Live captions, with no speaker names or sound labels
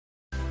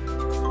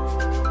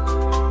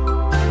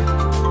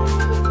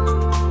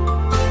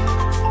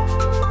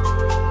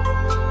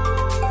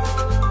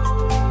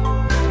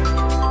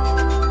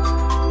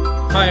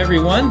Hi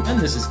everyone, and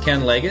this is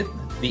Ken Leggett,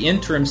 the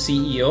interim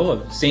CEO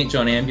of St.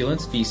 John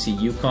Ambulance, BC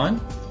Yukon.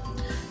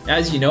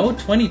 As you know,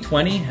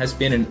 2020 has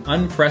been an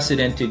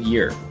unprecedented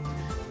year,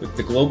 with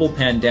the global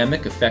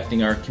pandemic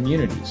affecting our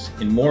communities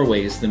in more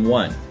ways than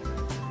one.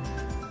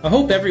 I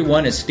hope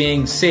everyone is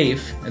staying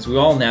safe as we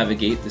all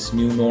navigate this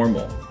new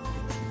normal.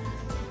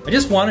 I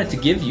just wanted to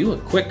give you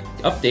a quick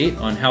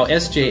update on how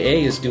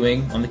SJA is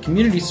doing on the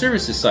community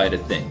services side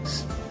of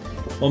things.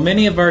 While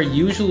many of our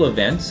usual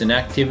events and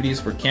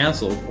activities were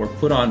cancelled or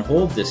put on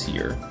hold this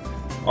year,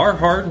 our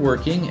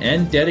hard-working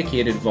and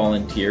dedicated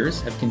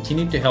volunteers have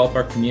continued to help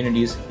our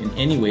communities in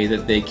any way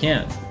that they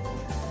can.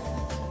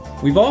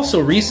 We've also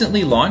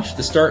recently launched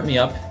the Start Me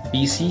Up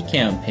BC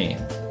campaign,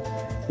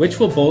 which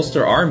will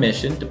bolster our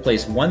mission to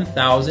place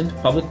 1,000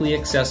 publicly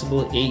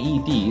accessible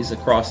AEDs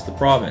across the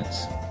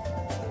province.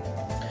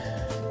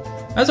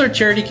 As our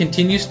charity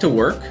continues to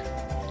work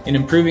in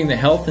improving the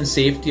health and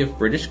safety of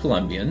British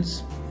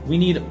Columbians, we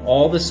need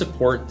all the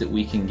support that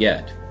we can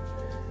get.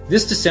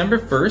 This December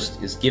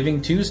 1st is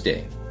Giving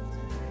Tuesday,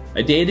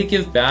 a day to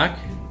give back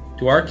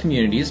to our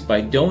communities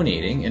by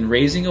donating and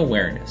raising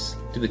awareness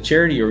to the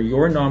charity or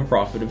your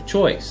nonprofit of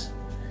choice.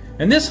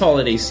 And this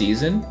holiday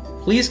season,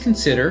 please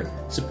consider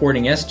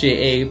supporting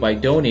SJA by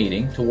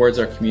donating towards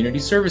our community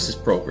services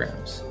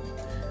programs.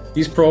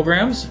 These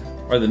programs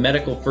are the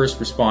Medical First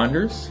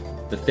Responders,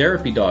 the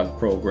Therapy Dog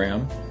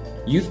program,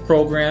 Youth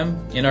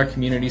program, and our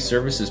community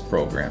services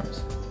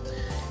programs.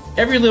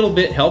 Every little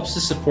bit helps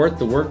to support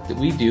the work that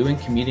we do in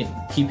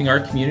keeping our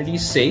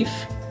communities safe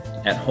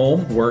at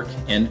home, work,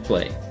 and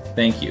play.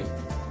 Thank you.